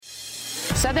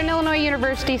Southern Illinois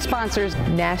University sponsors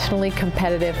nationally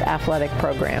competitive athletic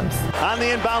programs. On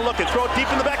the inbound look and throw it deep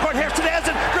in the backcourt. Hairston has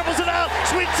it, dribbles it out.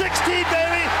 Sweet 16,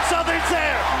 baby. Southern's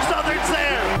there. Southern's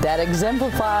there. That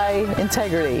exemplify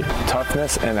integrity,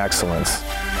 toughness, and excellence.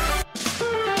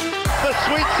 The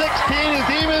Sweet 16 is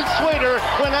even sweeter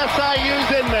when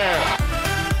SIU's in there.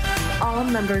 All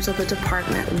members of the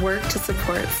department work to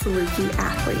support Saluki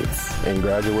athletes. In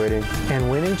graduating and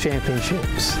winning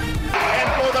championships. And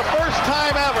for the first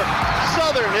time ever,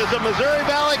 Southern is a Missouri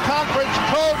Valley Conference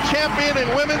co-champion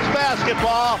in women's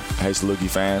basketball. Hey Saluki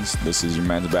fans, this is your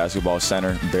men's basketball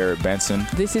center, Barrett Benson.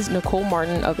 This is Nicole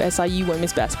Martin of SIU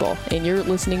Women's Basketball, and you're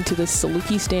listening to the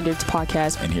Saluki Standards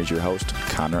Podcast. And here's your host,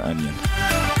 Connor Onion.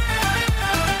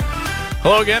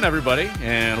 Hello again, everybody,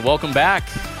 and welcome back.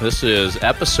 This is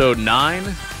Episode 9,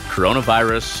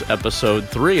 Coronavirus Episode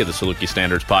 3 of the Saluki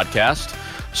Standards Podcast.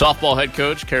 Softball head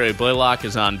coach Kerry Blaylock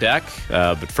is on deck,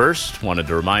 but first, wanted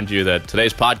to remind you that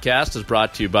today's podcast is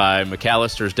brought to you by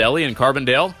McAllister's Deli in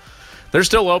Carbondale. They're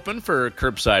still open for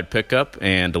curbside pickup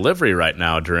and delivery right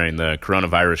now during the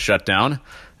coronavirus shutdown.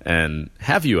 And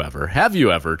have you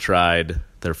ever tried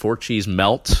their 4-cheese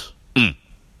melt?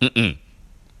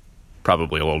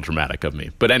 Probably a little dramatic of me.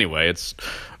 But anyway, it's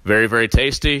very, very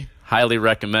tasty, highly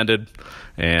recommended.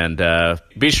 And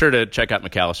be sure to check out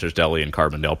McAllister's Deli in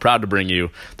Carbondale. Proud to bring you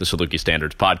the Saluki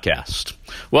Standards Podcast.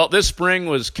 Well, this spring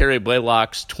was Kerry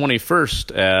Blaylock's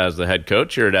 21st as the head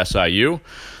coach here at SIU.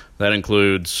 That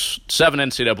includes 7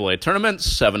 NCAA tournaments,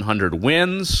 700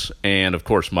 wins, and, of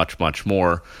course, much, much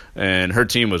more. And her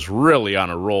team was really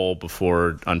on a roll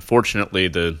before, unfortunately,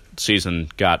 the season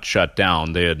got shut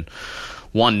down. They had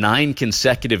won 9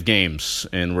 consecutive games,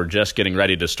 and we're just getting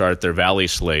ready to start their Valley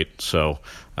slate. So,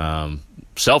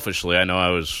 selfishly, I know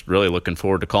I was really looking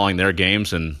forward to calling their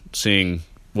games and seeing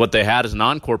what they had as an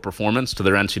encore performance to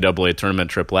their NCAA tournament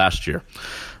trip last year.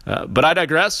 But I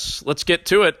digress. Let's get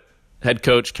to it. Head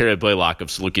coach Kerry Blaylock of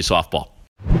Saluki Softball.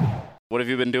 What have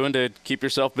you been doing to keep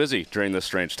yourself busy during this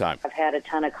strange time? I've had a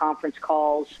ton of conference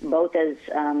calls, both as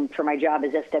for my job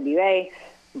as SWA,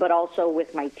 but also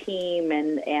with my team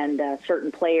and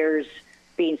certain players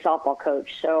being softball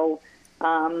coach. So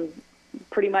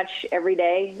pretty much every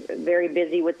day, very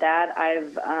busy with that.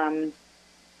 I've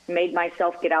made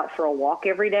myself get out for a walk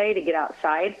every day to get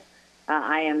outside.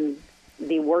 I am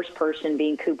the worst person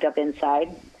being cooped up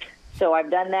inside. So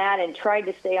I've done that and tried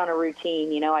to stay on a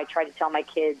routine. You know, I try to tell my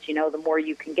kids, you know, the more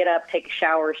you can get up, take a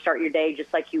shower, start your day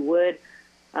just like you would.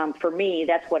 For me,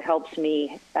 that's what helps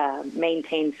me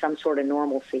maintain some sort of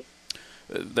normalcy.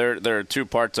 There are 2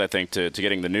 parts, I think, to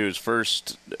getting the news.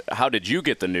 First, how did you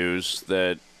get the news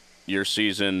that your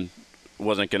season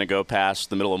wasn't going to go past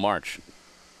the middle of March?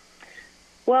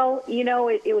 Well, you know,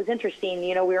 it was interesting.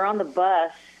 You know, we were on the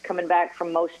bus coming back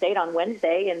from Mo State on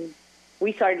Wednesday, and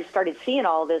we started seeing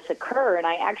all this occur, and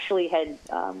I actually had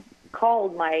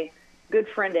called my good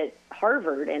friend at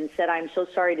Harvard and said, I'm so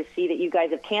sorry to see that you guys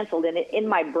have canceled. And in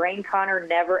my brain, Connor,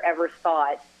 never, ever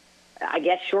thought, I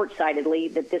guess short-sightedly,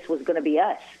 that this was going to be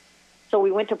us. So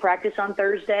we went to practice on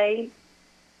Thursday.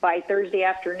 By Thursday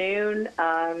afternoon,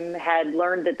 had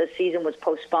learned that the season was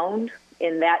postponed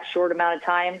in that short amount of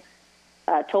time.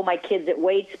 Told my kids it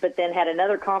waits, but then had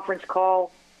another conference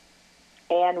call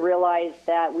and realized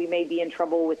that we may be in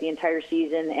trouble with the entire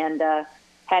season, and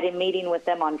had a meeting with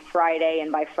them on Friday,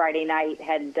 and by Friday night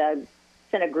had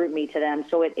sent a group me to them.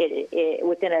 So it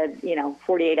within a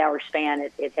 48-hour span,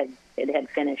 it had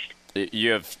finished.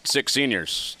 You have 6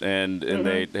 seniors, and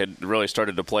they had really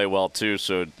started to play well too.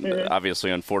 So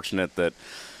obviously unfortunate that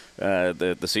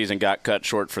the season got cut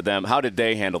short for them. How did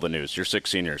they handle the news? Your 6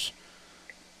 seniors.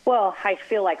 Well, I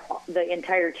feel like the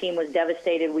entire team was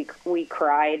devastated. We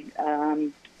cried.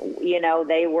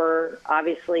 They were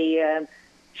obviously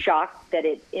shocked that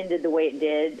it ended the way it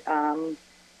did.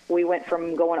 We went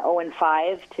from going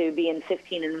 0-5 to being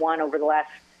 15-1 over the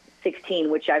last 16,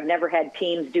 which I've never had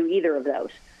teams do either of those.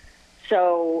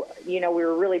 So, we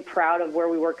were really proud of where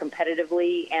we were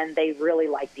competitively, and they really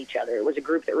liked each other. It was a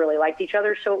group that really liked each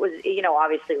other, so it was,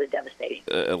 obviously it was devastating.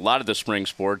 A lot of the spring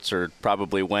sports are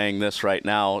probably weighing this right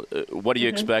now. What do you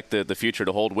expect the future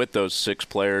to hold with those 6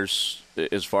 players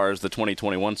as far as the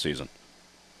 2021 season?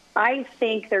 I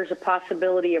think there's a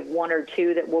possibility of 1 or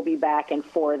 2 that will be back and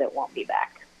 4 that won't be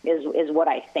back, is what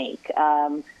I think.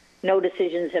 No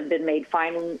decisions have been made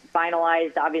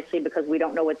finalized, obviously, because we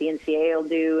don't know what the NCAA will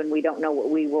do, and we don't know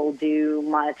what we will do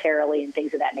monetarily and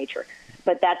things of that nature.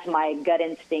 But that's my gut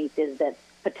instinct, is that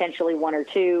potentially 1 or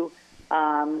 2,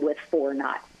 with 4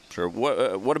 not. Sure.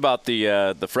 What about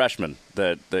the freshmen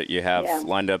that you have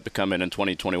lined up to come in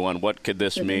 2021? What could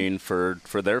this mean for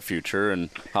their future,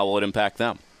 and how will it impact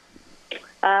them?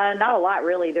 Not a lot,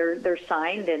 really. They're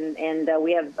signed, and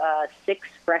we have 6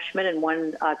 freshmen and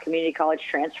 1 community college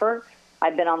transfer.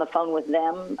 I've been on the phone with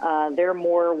them. They're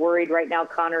more worried right now,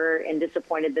 Connor, and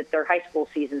disappointed that their high school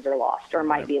seasons are lost or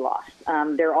might be lost.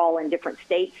 They're all in different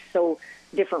states, so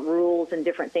different rules and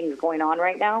different things going on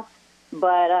right now.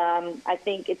 But I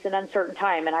think it's an uncertain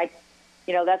time, and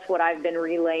that's what I've been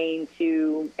relaying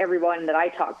to everyone that I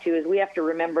talk to is we have to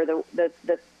remember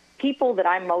the people that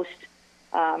I'm most,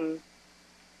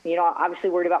 obviously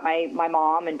worried about my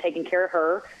mom and taking care of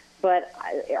her, but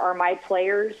are my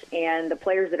players and the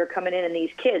players that are coming in and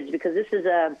these kids, because this is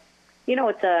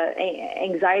it's a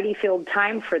anxiety-filled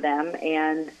time for them,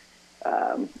 and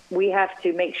we have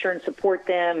to make sure and support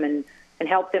them and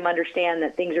help them understand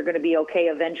that things are going to be okay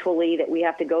eventually, that we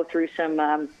have to go through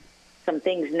some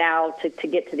things now to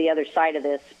get to the other side of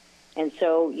this. And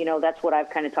so, that's what I've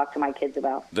kind of talked to my kids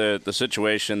about. The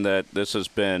situation that this has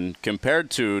been compared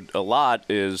to a lot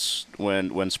is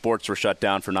when sports were shut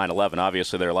down for 9/11.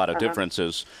 Obviously, there are a lot of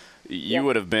differences. You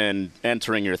would have been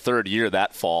entering your 3rd year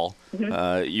that fall.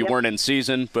 Mm-hmm. You weren't in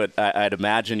season, but I'd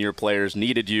imagine your players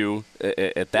needed you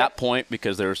at that point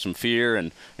because there was some fear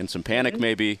and some panic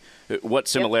maybe. What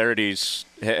similarities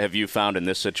have you found in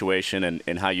this situation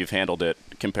and how you've handled it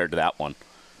compared to that one?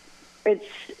 It's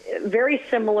very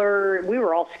similar. We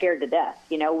were all scared to death.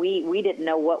 We didn't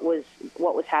know what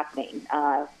was happening.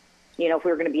 If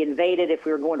we were going to be invaded, if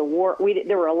we were going to war.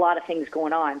 There were a lot of things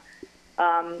going on.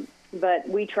 But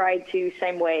we tried to,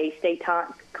 same way, stay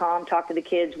calm, talk to the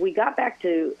kids. We got back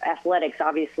to athletics,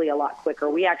 obviously, a lot quicker.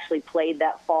 We actually played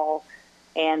that fall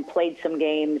and played some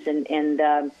games.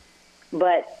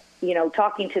 But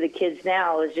talking to the kids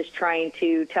now is just trying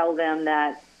to tell them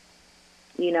that,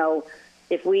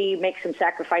 if we make some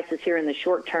sacrifices here in the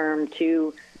short term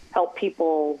to help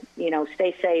people,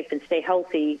 stay safe and stay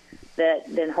healthy,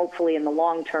 then hopefully in the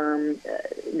long term,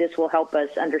 this will help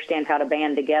us understand how to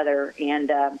band together. And,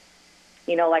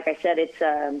 like I said, it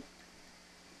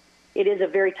is a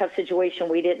very tough situation.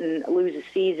 We didn't lose a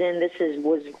season. This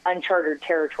was uncharted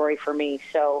territory for me.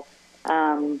 So,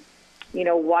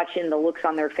 watching the looks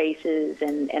on their faces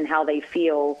and how they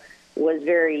feel was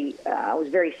very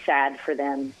sad for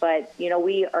them. But,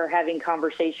 we are having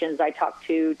conversations. I talked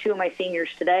to 2 of my seniors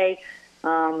today.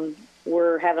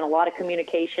 We're having a lot of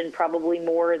communication, probably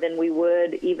more than we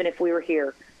would even if we were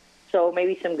here. So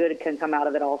maybe some good can come out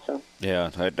of it also. Yeah,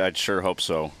 I'd sure hope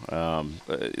so.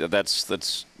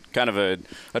 That's kind of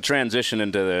a transition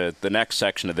into the next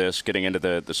section of this, getting into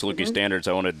the Saluki standards.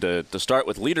 I wanted to start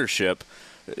with leadership.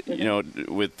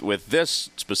 With this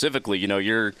specifically,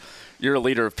 you're a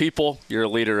leader of people. You're a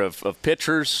leader of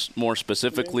pitchers, more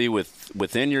specifically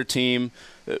within your team.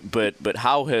 But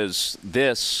how has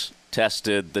this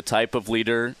tested the type of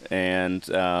leader and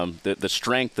the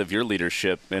strength of your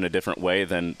leadership in a different way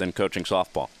than coaching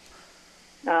softball?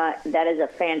 That is a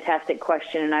fantastic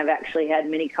question, and I've actually had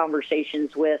many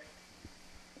conversations with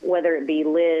whether it be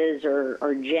Liz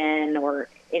or Jen or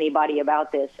anybody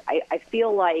about this. I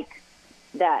feel like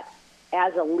that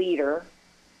as a leader,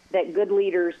 that good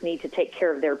leaders need to take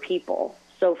care of their people.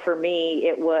 So for me,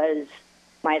 it was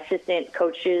my assistant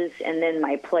coaches and then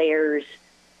my players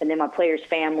and then my players'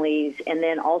 families. And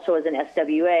then also as an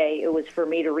SWA, it was for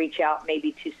me to reach out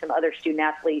maybe to some other student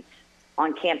athletes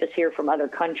on campus here from other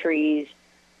countries.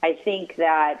 I think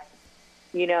that,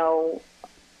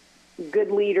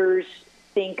 good leaders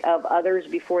think of others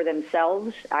before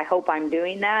themselves. I hope I'm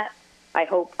doing that. I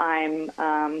hope I'm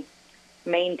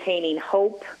maintaining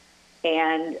hope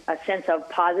and a sense of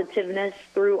positiveness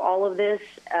through all of this,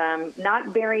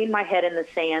 not burying my head in the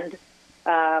sand.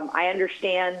 I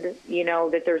understand,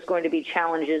 that there's going to be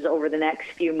challenges over the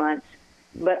next few months,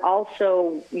 but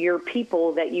also your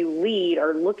people that you lead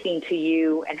are looking to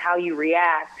you and how you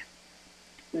react,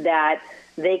 that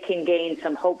they can gain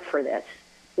some hope for this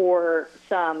or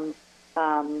some,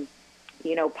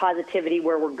 positivity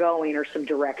where we're going or some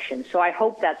direction. So I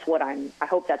hope that's what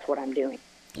I'm doing.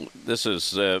 This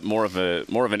is more of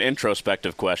an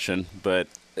introspective question, but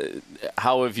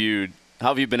how have you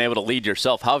been able to lead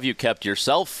yourself? How have you kept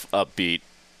yourself upbeat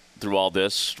through all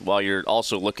this while you're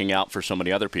also looking out for so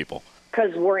many other people?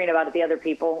 Because worrying about the other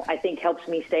people, I think, helps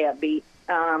me stay upbeat.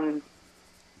 I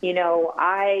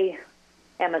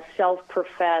am a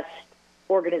self-professed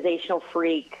organizational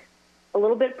freak, a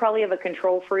little bit probably of a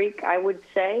control freak, I would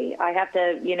say. I have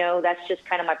to, that's just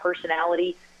kind of my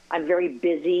personality. I'm very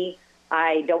busy.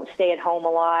 I don't stay at home a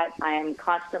lot. I am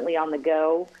constantly on the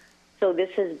go. So this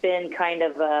has been kind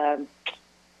of a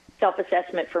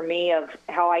self-assessment for me of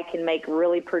how I can make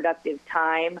really productive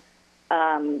time,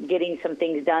 getting some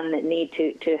things done that need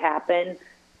to happen.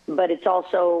 but it's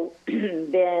also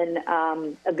been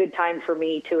a good time for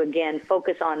me to, again,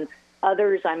 focus on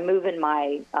others. I'm moving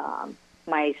my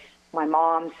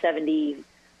mom, 76.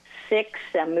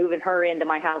 I'm moving her into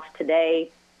my house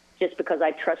today just because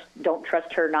I don't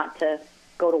trust her not to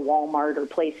go to Walmart or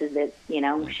places that,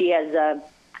 she has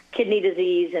kidney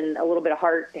disease and a little bit of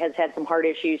has had some heart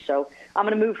issues. So I'm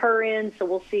going to move her in. So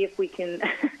we'll see if we can,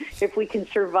 if we can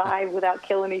survive without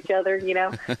killing each other,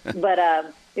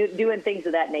 but, doing things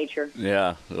of that nature.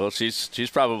 Yeah. Well, she's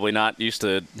probably not used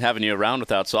to having you around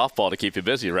without softball to keep you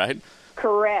busy, right?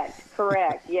 Correct.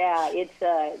 Yeah. It's,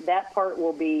 that part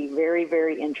will be very,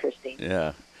 very interesting.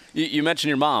 Yeah. You mentioned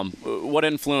your mom. What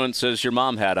influence has your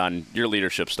mom had on your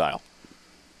leadership style?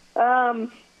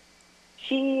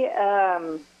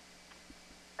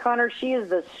 Connor, she is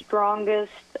the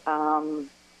strongest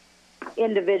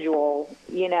individual.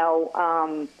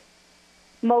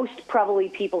 Most probably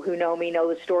people who know me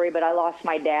know the story, but I lost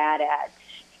my dad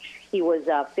he was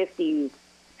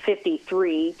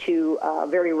 53 to a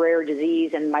very rare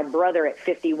disease, and my brother at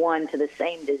 51 to the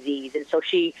same disease. And so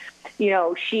she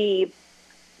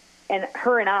and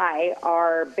her and I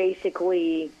are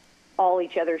basically all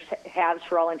each other's halves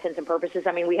for all intents and purposes.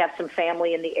 I mean, we have some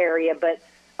family in the area, but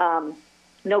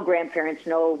no grandparents,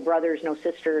 no brothers, no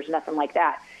sisters, nothing like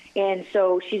that. And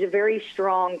so she's a very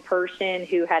strong person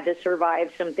who had to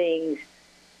survive some things,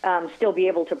 still be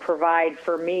able to provide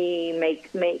for me,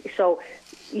 so,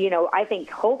 I think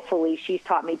hopefully she's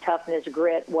taught me toughness,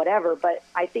 grit, whatever. But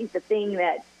I think the thing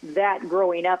that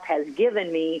growing up has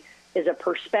given me is a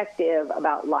perspective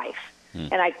about life.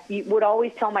 And I would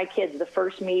always tell my kids the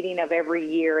first meeting of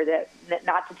every year that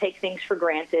not to take things for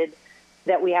granted,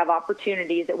 that we have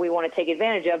opportunities that we want to take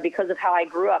advantage of. Because of how I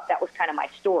grew up, that was kind of my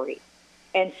story.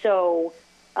 And so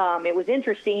it was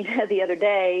interesting the other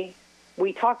day,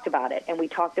 we talked about it, and we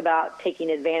talked about taking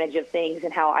advantage of things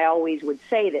and how I always would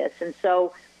say this. And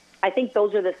so I think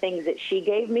those are the things that she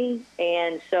gave me.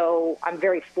 And so I'm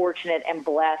very fortunate and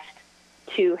blessed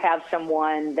to have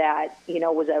someone that,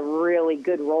 was a really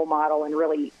good role model and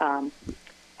really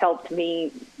helped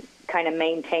me kind of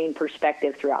maintain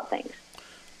perspective throughout things.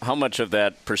 How much of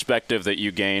that perspective that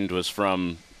you gained was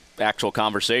from actual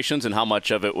conversations, and how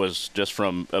much of it was just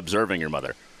from observing your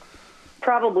mother?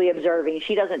 Probably observing.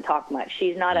 She doesn't talk much.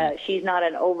 She's not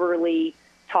an overly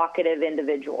talkative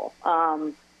individual.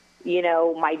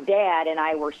 My dad and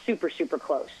I were super, super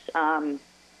close.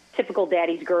 Typical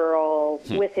daddy's girl,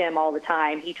 with him all the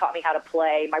time. He taught me how to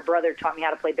play. My brother taught me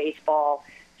how to play baseball.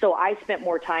 So I spent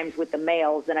more times with the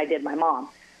males than I did my mom.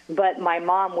 But my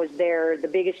mom was there, the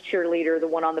biggest cheerleader, the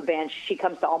one on the bench. She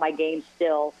comes to all my games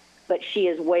still. But she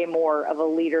is way more of a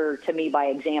leader to me by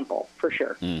example, for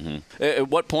sure. Mm-hmm. At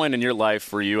what point in your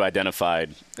life were you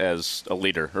identified as a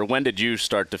leader? Or when did you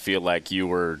start to feel like you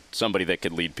were somebody that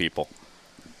could lead people?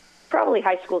 Probably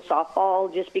high school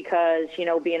softball, just because,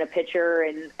 being a pitcher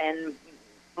and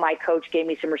my coach gave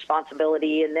me some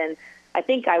responsibility. And then I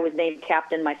think I was named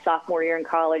captain my sophomore year in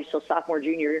college, so sophomore,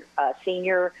 junior,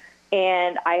 senior.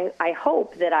 And I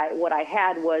hope that what I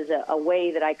had was a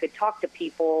way that I could talk to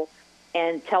people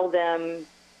and tell them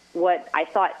what I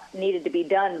thought needed to be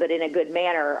done, but in a good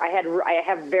manner. I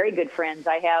have very good friends.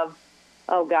 I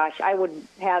would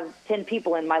have 10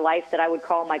 people in my life that I would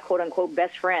call my quote-unquote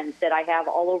best friends that I have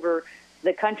all over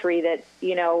the country that,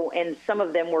 and some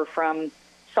of them were from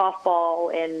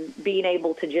softball, and being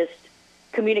able to just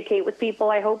communicate with people,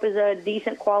 I hope, is a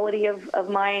decent quality of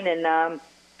mine. And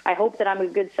I hope that I'm a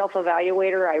good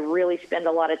self-evaluator. I really spend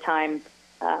a lot of time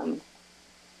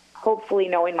hopefully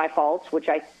knowing my faults, which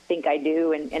I think I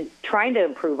do, and trying to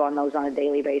improve on those on a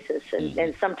daily basis,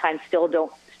 and sometimes still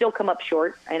come up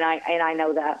short, and I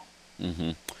know that.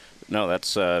 Mm-hmm. No,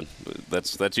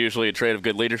 that's usually a trait of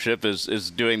good leadership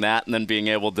is doing that, and then being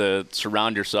able to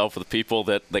surround yourself with people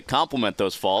that complement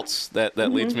those faults. That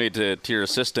leads me to your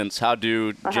assistants. How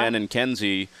do Jen and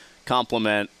Kenzie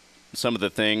complement some of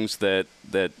the things that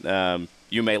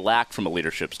you may lack from a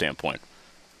leadership standpoint?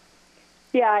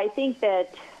 Yeah, I think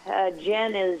that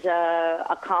Jen is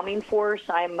a calming force.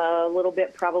 I'm a little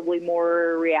bit probably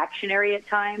more reactionary at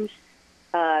times.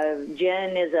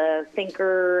 Jen is a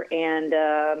thinker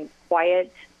and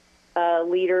quiet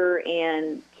leader,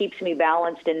 and keeps me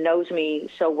balanced and knows me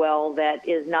so well that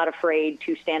is not afraid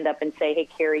to stand up and say, hey,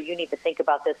 Carrie, you need to think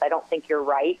about this. I don't think you're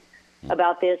right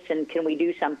about this, and can we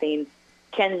do something?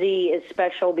 Kenzie is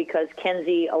special because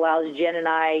Kenzie allows Jen and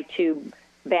I to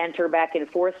banter back and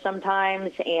forth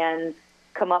sometimes and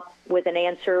come up with an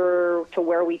answer to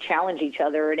where we challenge each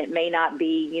other. And it may not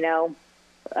be,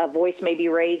 a voice may be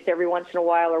raised every once in a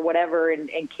while or whatever,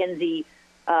 and Kenzie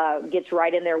gets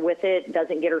right in there with it,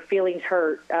 doesn't get her feelings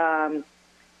hurt.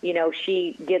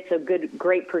 she gets a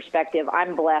great perspective.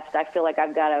 I'm blessed. I feel like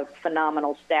I've got a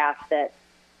phenomenal staff that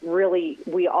really,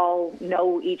 we all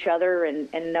know each other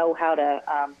and know how to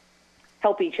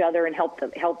help each other and help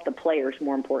the players,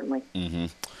 more importantly. Mm-hmm.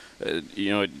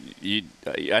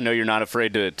 I know you're not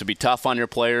afraid to be tough on your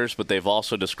players, but they've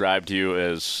also described you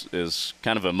as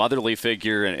kind of a motherly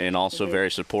figure and also very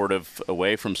supportive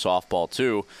away from softball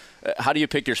too. How do you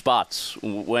pick your spots?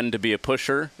 When to be a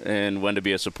pusher and when to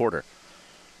be a supporter?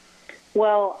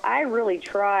 Well, I really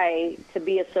try to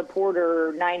be a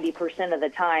supporter 90% of the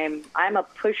time. I'm a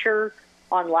pusher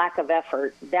on lack of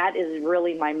effort. That is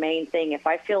really my main thing. If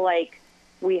I feel like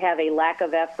we have a lack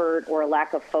of effort or a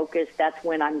lack of focus, that's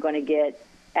when I'm going to get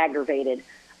aggravated,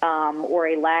 or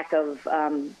a lack of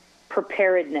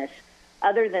preparedness.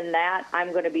 Other than that,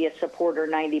 I'm going to be a supporter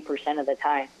 90% of the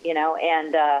time,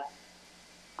 and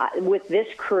with this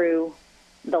crew,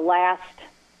 the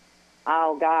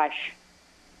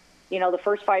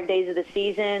first 5 days of the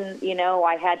season,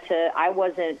 I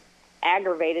wasn't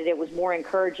aggravated. It was more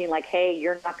encouraging, like, hey,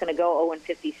 you're not going to go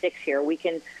 0-56 here. We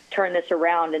can turn this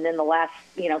around. And then the last,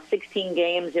 16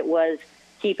 games, it was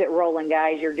keep it rolling,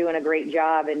 guys. You're doing a great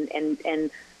job.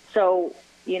 And so,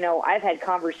 I've had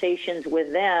conversations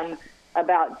with them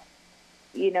about,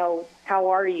 how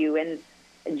are you? And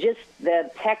just the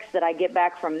text that I get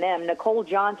back from them, Nicole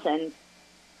Johnson,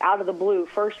 out of the blue,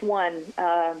 first one,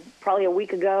 probably a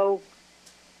week ago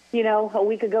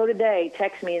today,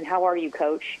 text me and how are you,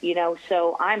 Coach?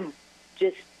 So I'm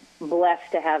just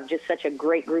blessed to have just such a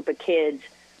great group of kids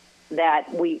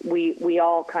that we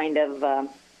all kind of,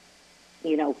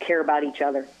 care about each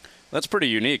other. That's pretty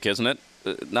unique, isn't it?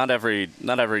 Not every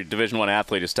Division I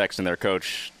athlete is texting their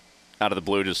coach out of the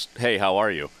blue, just, hey, how are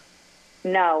you?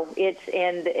 No, it's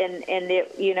and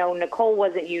Nicole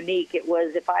wasn't unique. It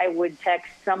was if I would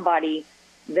text somebody,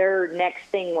 their next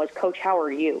thing was, Coach, how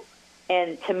are you?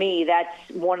 And to me, that's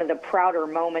one of the prouder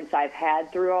moments I've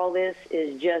had through all this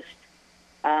is just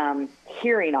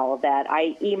hearing all of that.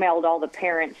 I emailed all the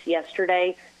parents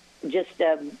yesterday, just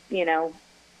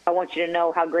I want you to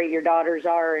know how great your daughters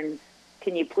are, and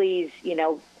can you please,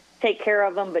 take care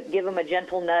of them, but give them a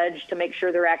gentle nudge to make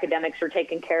sure their academics are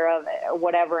taken care of, or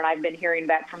whatever. And I've been hearing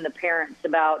back from the parents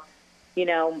about,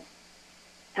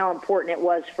 how important it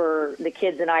was for the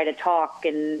kids and I to talk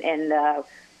and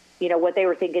what they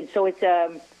were thinking. So it's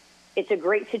a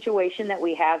great situation that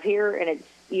we have here, and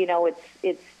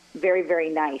it's very, very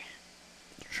nice.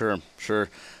 Sure.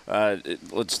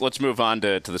 Let's move on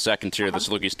to the second tier, the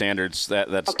Saluki Standards.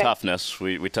 That's okay. Toughness.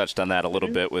 We touched on that a little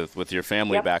bit with your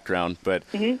family background, but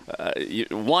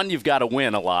you've got to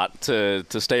win a lot to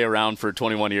stay around for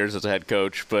 21 years as a head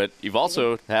coach, but you've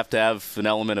also have to have an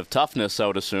element of toughness, I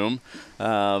would assume.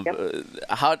 How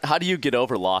do you get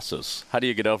over losses? How do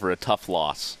you get over a tough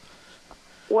loss?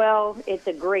 Well, it's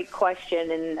a great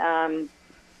question, and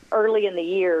early in the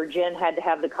year, Jen had to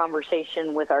have the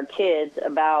conversation with our kids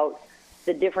about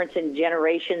the difference in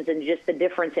generations and just the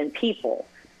difference in people.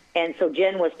 And so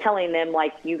Jen was telling them,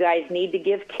 like, you guys need to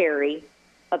give Carrie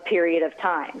a period of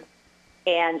time.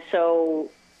 And so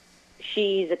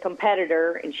she's a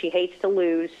competitor and she hates to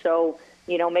lose. So,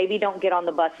 maybe don't get on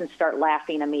the bus and start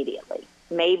laughing immediately.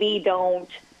 Maybe don't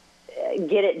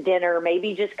get at dinner.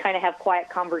 Maybe just kind of have quiet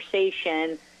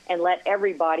conversation and let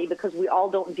everybody, because we all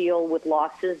don't deal with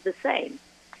losses the same.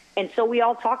 And so we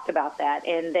all talked about that,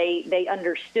 and they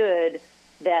understood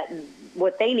that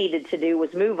what they needed to do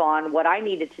was move on. What I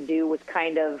needed to do was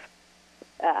kind of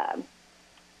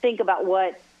think about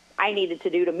what I needed to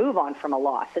do to move on from a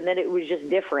loss, and then it was just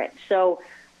different. So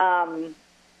I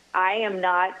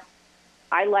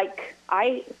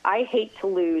hate to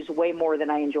lose way more than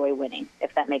I enjoy winning,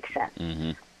 if that makes sense.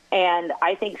 Mm-hmm. And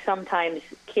I think sometimes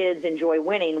kids enjoy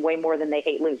winning way more than they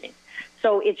hate losing.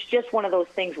 So it's just one of those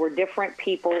things where different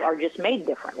people are just made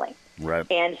differently. Right.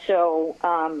 And so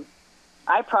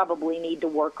I probably need to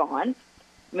work on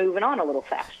moving on a little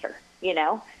faster,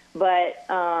 But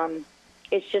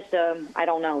it's just, I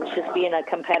don't know, it's just being a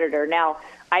competitor. Now,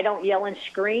 I don't yell and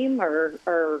scream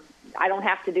or I don't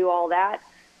have to do all that.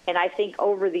 And I think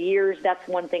over the years, that's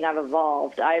one thing I've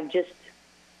evolved. I've just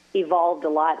evolved a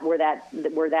lot where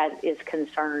that is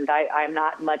concerned. I'm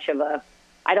not much of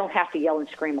I don't have to yell and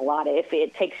scream a lot.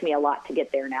 It takes me a lot to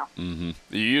get there now. Mm-hmm.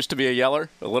 You used to be a yeller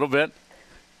a little bit?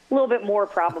 A little bit more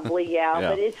probably, yeah.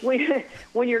 But it's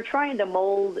when you're trying to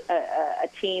mold a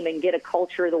team and get a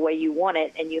culture the way you want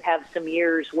it, and you have some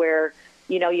years where,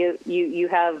 you've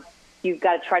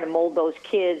got to try to mold those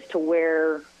kids to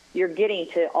where you're getting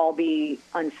to all be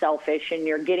unselfish and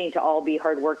you're getting to all be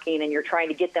hardworking and you're trying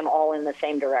to get them all in the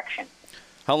same direction.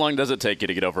 How long does it take you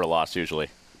to get over a loss usually?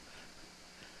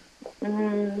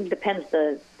 Depends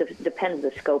the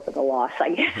scope of the loss, I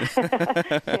guess.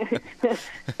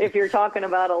 If you're talking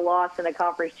about a loss in a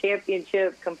conference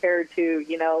championship compared to,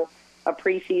 a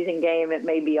preseason game, it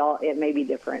may be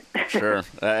different. Sure.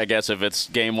 I guess if it's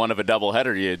game one of a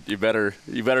doubleheader, you better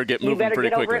get moving pretty quickly. You better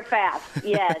get over it fast.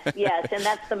 Yes, and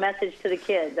that's the message to the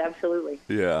kids. Absolutely.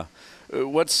 Yeah.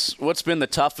 What's been the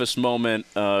toughest moment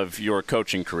of your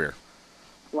coaching career?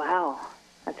 Wow,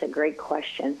 that's a great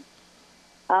question.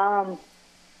 I'm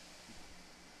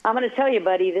going to tell you,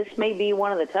 buddy, this may be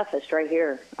one of the toughest right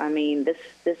here. I mean, this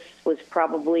was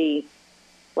probably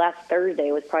last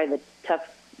Thursday was probably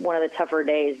one of the tougher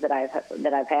days that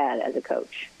I've had as a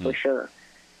coach, for sure.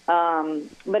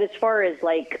 But as far as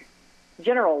like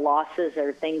general losses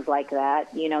or things like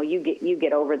that, you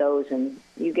get over those and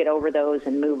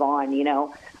move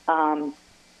on.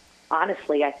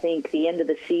 Honestly, I think the end of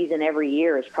the season every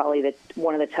year is probably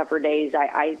one of the tougher days.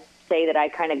 I say that I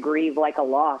kind of grieve like a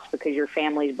loss because your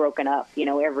family's broken up,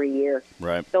 every year.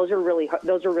 Right. Those are really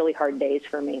hard days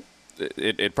for me.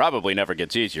 It probably never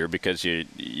gets easier because you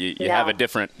have a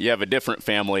different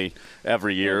family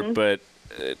every year. Mm-hmm. But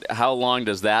how long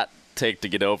does that take to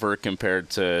get over compared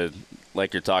to,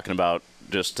 like you're talking about,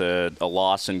 just a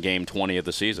loss in game 20 of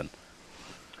the season?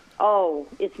 Oh,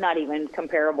 it's not even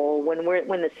comparable. When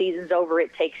the season's over,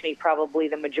 it takes me probably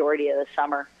the majority of the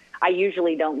summer. I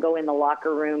usually don't go in the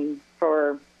locker room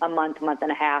for a month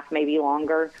and a half, maybe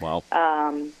longer. Wow.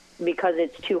 Because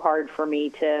it's too hard for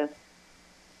me to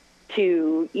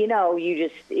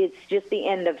it's just the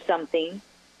end of something,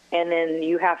 and then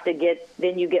you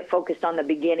get focused on the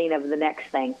beginning of the next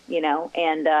thing,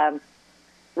 And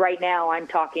right now, I'm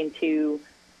talking to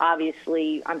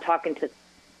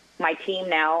my team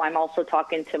now. I'm also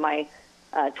talking to my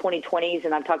 2020s,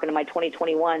 and I'm talking to my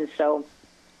 2021s. So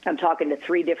I'm talking to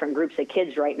 3 different groups of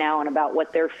kids right now and about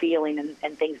what they're feeling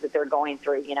and things that they're going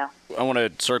through, I want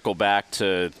to circle back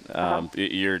to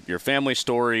your family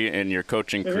story and your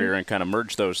coaching career and kind of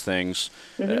merge those things.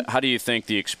 Mm-hmm. How do you think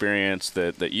the experience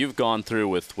that you've gone through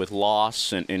with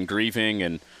loss and grieving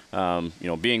and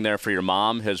being there for your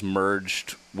mom has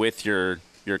merged with your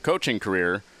coaching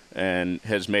career and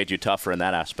has made you tougher in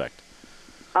that aspect?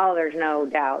 Oh, there's no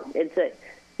doubt.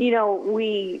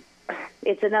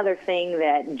 It's another thing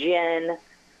that Jen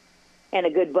and a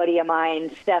good buddy of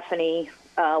mine, Stephanie,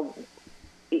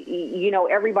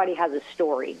 everybody has a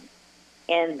story.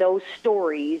 And those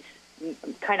stories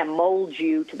kind of mold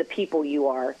you to the people you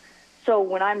are. So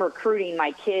when I'm recruiting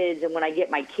my kids and when I get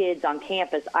my kids on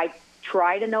campus, I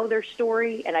try to know their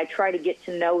story and I try to get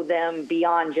to know them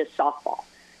beyond just softball.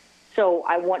 So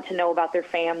I want to know about their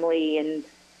family and,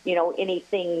 any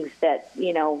things that,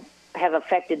 have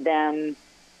affected them.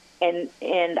 And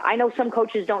I know some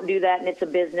coaches don't do that, and it's a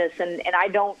business, and I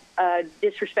don't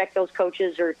disrespect those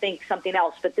coaches or think something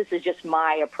else, but this is just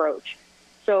my approach.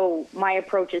 So my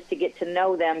approach is to get to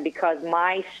know them because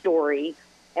my story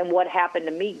and what happened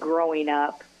to me growing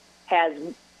up has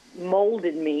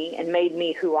molded me and made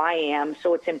me who I am.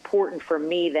 So it's important for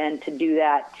me then to do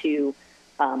that to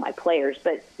my players.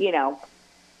 But,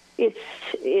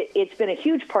 it's been a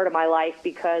huge part of my life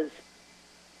because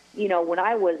when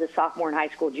I was a sophomore in high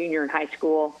school, junior in high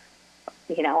school,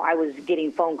 I was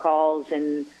getting phone calls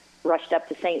and rushed up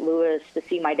to St. Louis to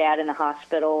see my dad in the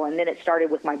hospital. And then it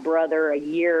started with my brother a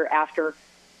year after.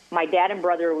 My dad and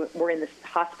brother were in the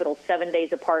hospital 7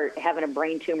 days apart having a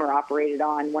brain tumor operated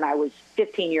on when I was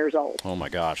 15 years old. Oh, my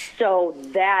gosh. So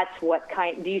that's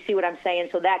do you see what I'm saying?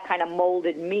 So that kind of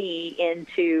molded me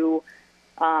into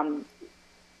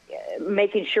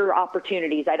making sure I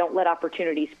don't let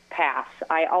opportunities pass.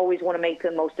 I always want to make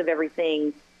the most of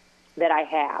everything that I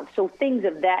have. So things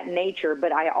of that nature,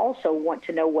 but I also want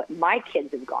to know what my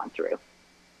kids have gone through.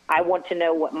 I want to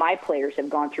know what my players have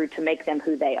gone through to make them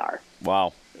who they are.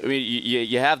 Wow. I mean,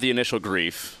 you have the initial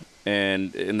grief,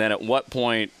 and then at what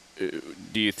point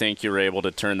do you think you're able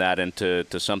to turn that into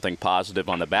something positive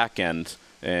on the back end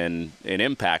and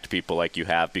impact people like you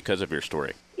have because of your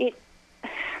story?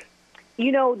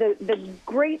 The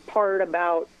great part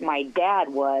about my dad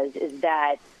is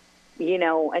that,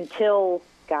 until,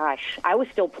 I was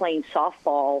still playing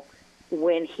softball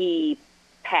when he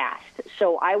passed.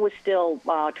 So I was still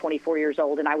 24 years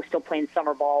old, and I was still playing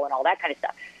summer ball and all that kind of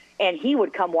stuff. And he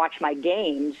would come watch my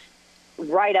games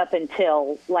right up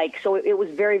until, so it was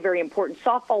very, very important.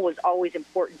 Softball was always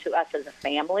important to us as a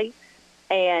family.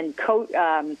 And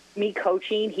me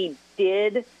coaching, he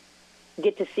did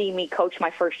get to see me coach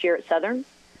my first year at Southern in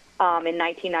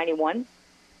 1991.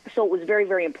 So it was very,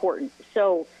 very important.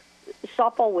 So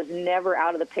softball was never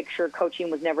out of the picture.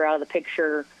 Coaching was never out of the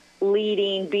picture.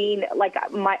 Leading, being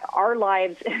our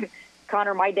lives,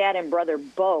 Connor, my dad and brother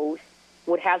both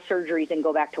would have surgeries and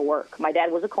go back to work. My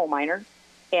dad was a coal miner,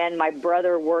 and my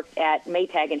brother worked at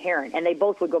Maytag and Heron, and they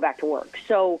both would go back to work.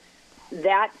 So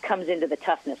that comes into the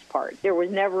toughness part. There was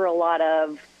never a lot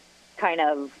of kind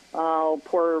of,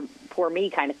 poor me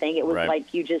kind of thing. It was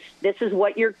like, this is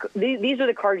what these are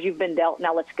the cards you've been dealt.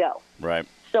 Now let's go. Right.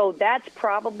 So that's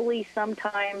probably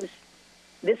sometimes,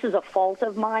 this is a fault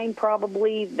of mine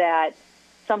probably, that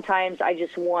sometimes I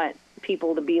just want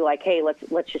people to be like, hey,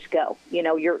 let's just go.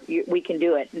 We can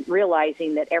do it.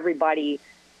 Realizing that everybody's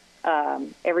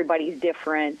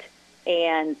different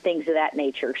and things of that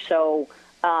nature. So,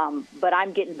 but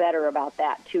I'm getting better about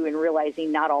that too, and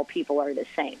realizing not all people are the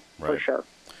same, for sure.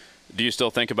 Do you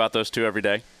still think about those two every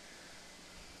day?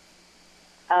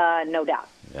 No doubt.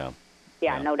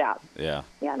 Yeah, no doubt. Yeah,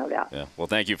 no doubt. Yeah. Well,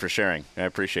 thank you for sharing. I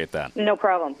appreciate that. No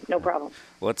problem.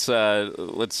 Let's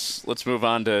move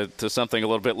on to something a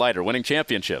little bit lighter. Winning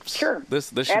championships. Sure.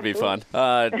 This should be fun.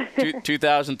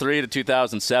 2003 to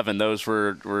 2007. Those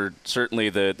were certainly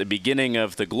the beginning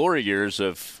of the glory years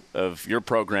of your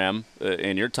program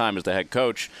and your time as the head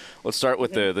coach. Let's start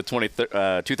with the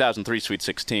 2003 Sweet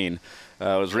 16.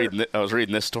 I was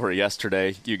reading this story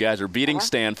yesterday. You guys are beating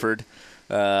Stanford.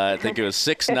 I think it was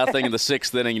 6-0 in the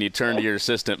sixth inning, and you turn to your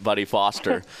assistant, Buddy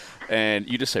Foster, and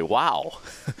you just say, "Wow,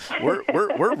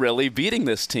 we're really beating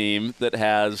this team that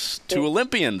has two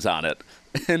Olympians on it."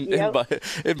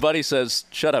 And Buddy says,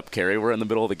 "Shut up, Carrie. We're in the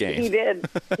middle of the game." He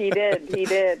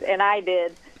did, and I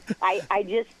did. I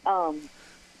just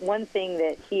one thing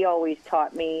that he always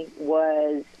taught me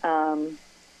was,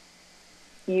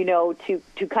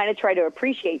 to kind of try to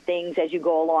appreciate things as you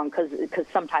go along, because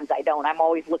sometimes I don't. I'm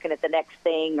always looking at the next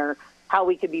thing, or how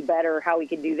we could be better, how we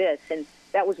could do this. And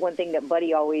that was one thing that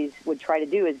Buddy always would try to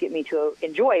do, is get me to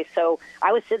enjoy. So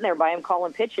I was sitting there by him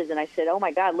calling pitches, and I said, "Oh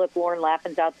my God, look, Lauren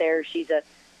Lappin's out there. She's a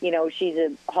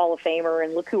Hall of Famer,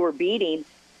 and look who we're beating."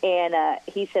 And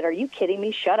he said, "Are you kidding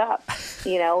me? Shut up."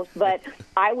 But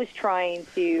I was trying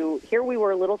to, here we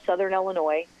were, little Southern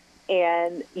Illinois.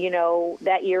 And,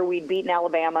 that year we'd beaten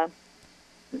Alabama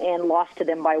and lost to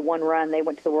them by 1 run. They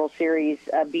went to the World Series,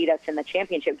 beat us in the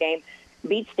championship game,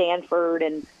 beat Stanford.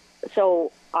 And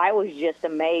so I was just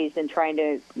amazed and trying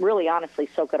to really honestly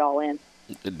soak it all in.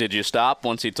 Did you stop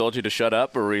once he told you to shut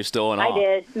up, or were you still in awe? I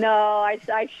did. No,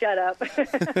 I shut up.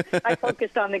 I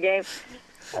focused on the game.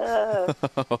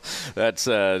 That's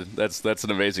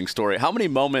an amazing story. How many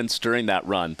moments during that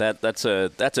run? That's a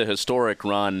historic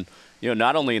run.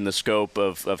 Not only in the scope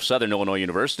of Southern Illinois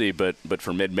University, but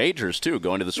for mid-majors too,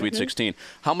 going to the Sweet 16.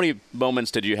 How many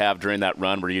moments did you have during that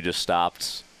run where you just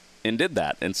stopped and did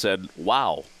that and said,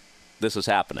 "Wow, this is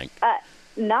happening"?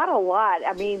 Not a lot.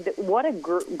 I mean, what a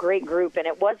great group. And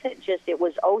it wasn't just, it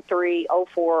was 03,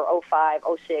 04, 05,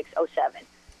 06, 07.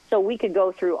 So we could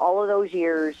go through all of those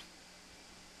years,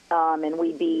 and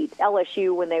we beat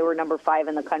LSU when they were number 5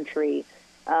 in the country.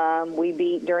 We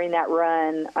beat, during that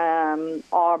run,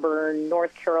 Auburn,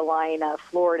 North Carolina,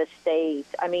 Florida State.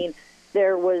 I mean,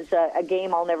 there was a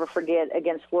game I'll never forget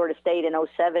against Florida State in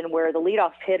 07 where the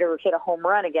leadoff hitter hit a home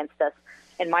run against us.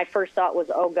 And my first thought was,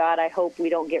 oh, God, I hope we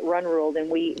don't get run ruled.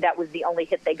 And that was the only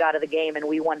hit they got of the game, and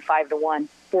we won 5-1,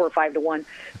 4 or 5-1.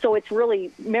 So it's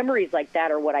really, memories like that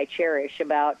are what I cherish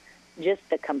about just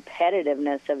the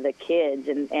competitiveness of the kids,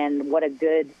 and what a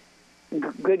good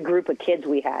group of kids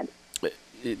we had.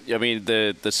 I mean,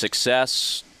 the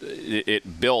success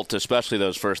it built, especially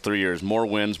those first 3 years, more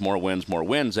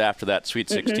wins after that Sweet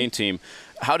 16 team.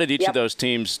 How did each of those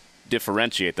teams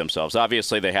differentiate themselves?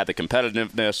 Obviously, they had the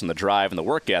competitiveness and the drive and the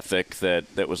work ethic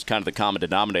that was kind of the common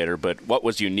denominator, but what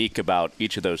was unique about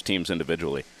each of those teams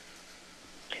individually?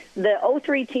 The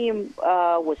 03 team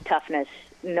was toughness,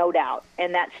 no doubt,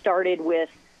 and that started with,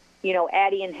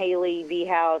 Addie and Haley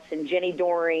Vhouse and Jenny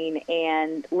Doring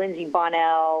and Lindsey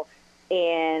Bonnell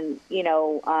and,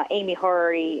 Amy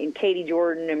Hari and Katie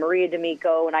Jordan and Maria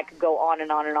D'Amico, and I could go on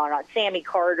and on and on. Sammy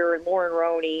Carter and Lauren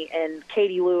Roney and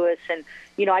Katie Lewis, and,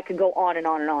 I could go on and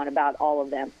on and on about all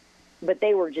of them. But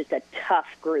they were just a tough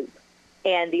group.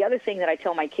 And the other thing that I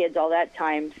tell my kids all that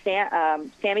time,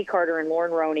 Sammy Carter and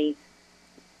Lauren Roney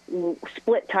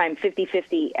split time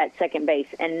 50-50 at second base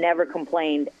and never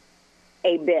complained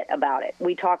a bit about it.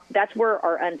 That's where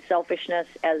our unselfishness,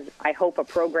 as I hope a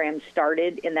program,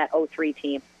 started in that 03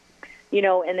 team.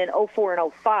 And then 04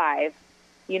 and 05,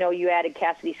 you added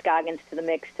Cassidy Scoggins to the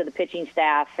mix, to the pitching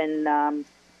staff, and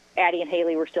Addie and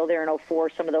Haley were still there in 04,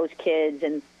 some of those kids.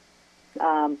 And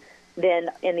then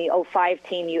in the 05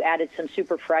 team, you added some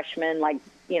super freshmen like,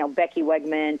 Becky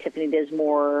Wegman, Tiffany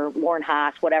Dismore, Lauren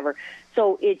Haas, whatever.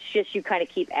 So it's just, you kind of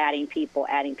keep adding people.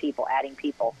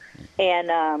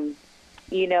 And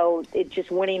it just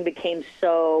winning became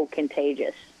so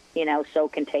contagious, so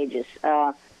contagious.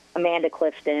 Amanda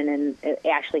Clifton and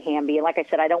Ashley Hamby. And like I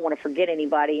said, I don't want to forget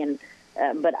anybody,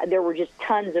 but there were just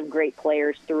tons of great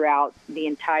players throughout the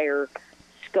entire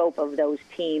scope of those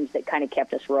teams that kind of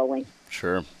kept us rolling.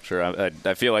 Sure.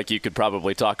 I feel like you could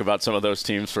probably talk about some of those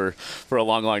teams for a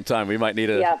long, long time. We might need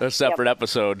a separate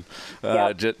episode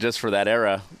just for that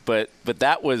era. But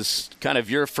that was kind of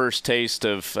your first taste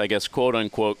of, I guess, quote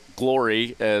unquote,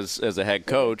 glory as a head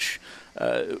coach.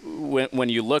 When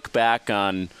you look back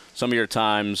on some of your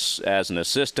times as an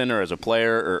assistant or as a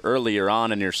player or earlier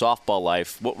on in your softball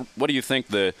life, what do you think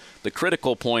the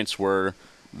critical points were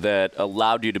that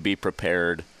allowed you to be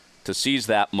prepared to seize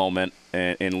that moment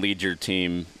and lead your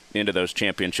team into those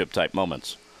championship-type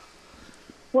moments?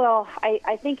 Well,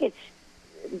 I think it's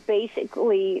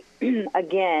basically,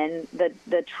 again,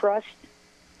 the trust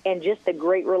and just the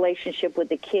great relationship with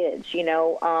the kids.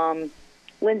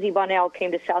 Lindsey Bonnell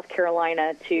came to South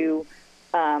Carolina to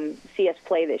see us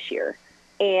play this year.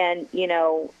 And,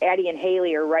 Addie and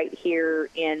Haley are right here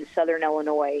in Southern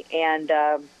Illinois. And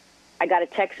I got a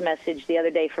text message the other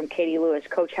day from Katie Lewis,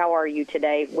 Coach, how are you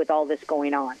today with all this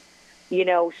going on?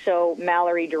 So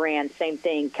Mallory Duran, same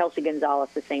thing. Kelsey Gonzalez,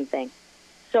 the same thing.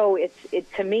 So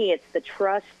to me, it's the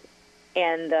trust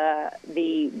and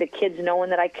the kids knowing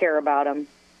that I care about them.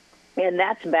 And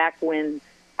that's back when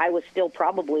I was still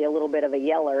probably a little bit of a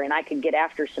yeller, and I could get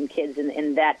after some kids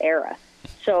in that era.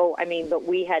 So, but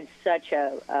we had such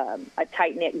a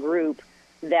tight-knit group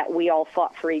that we all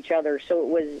fought for each other.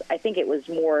 So I think it was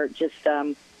more just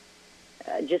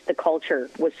the culture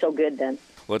was so good then.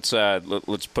 Let's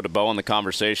put a bow on the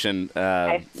conversation.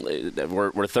 Okay.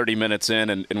 We're 30 minutes in,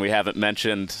 and we haven't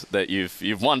mentioned that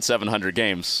you've won 700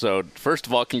 games. So first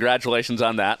of all, congratulations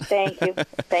on that. Thank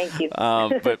you.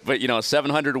 But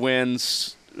 700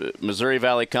 wins, Missouri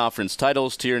Valley Conference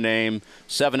titles to your name,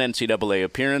 7 NCAA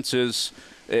appearances.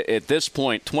 At this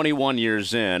point, 21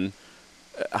 years in,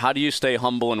 how do you stay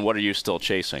humble, and what are you still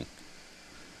chasing?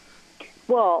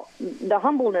 Well, the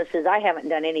humbleness is I haven't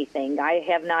done anything. I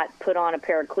have not put on a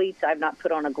pair of cleats. I've not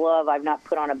put on a glove. I've not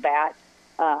put on a bat.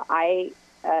 I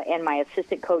and my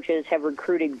assistant coaches have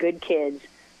recruited good kids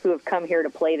who have come here to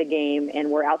play the game, and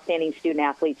we're outstanding student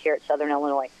athletes here at Southern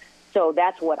Illinois. So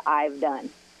that's what I've done.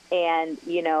 And,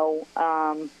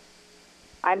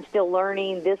 I'm still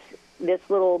learning. This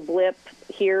little blip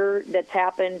here that's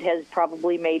happened has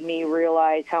probably made me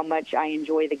realize how much I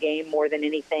enjoy the game more than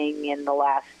anything in the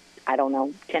last,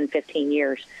 10, 15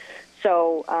 years.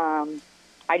 So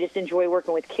I just enjoy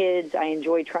working with kids. I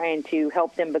enjoy trying to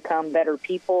help them become better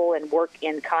people and work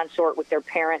in consort with their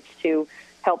parents to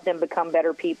help them become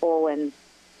better people. And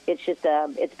it's just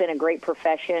it's been a great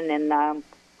profession, and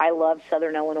I love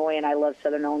Southern Illinois, and I love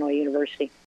Southern Illinois University.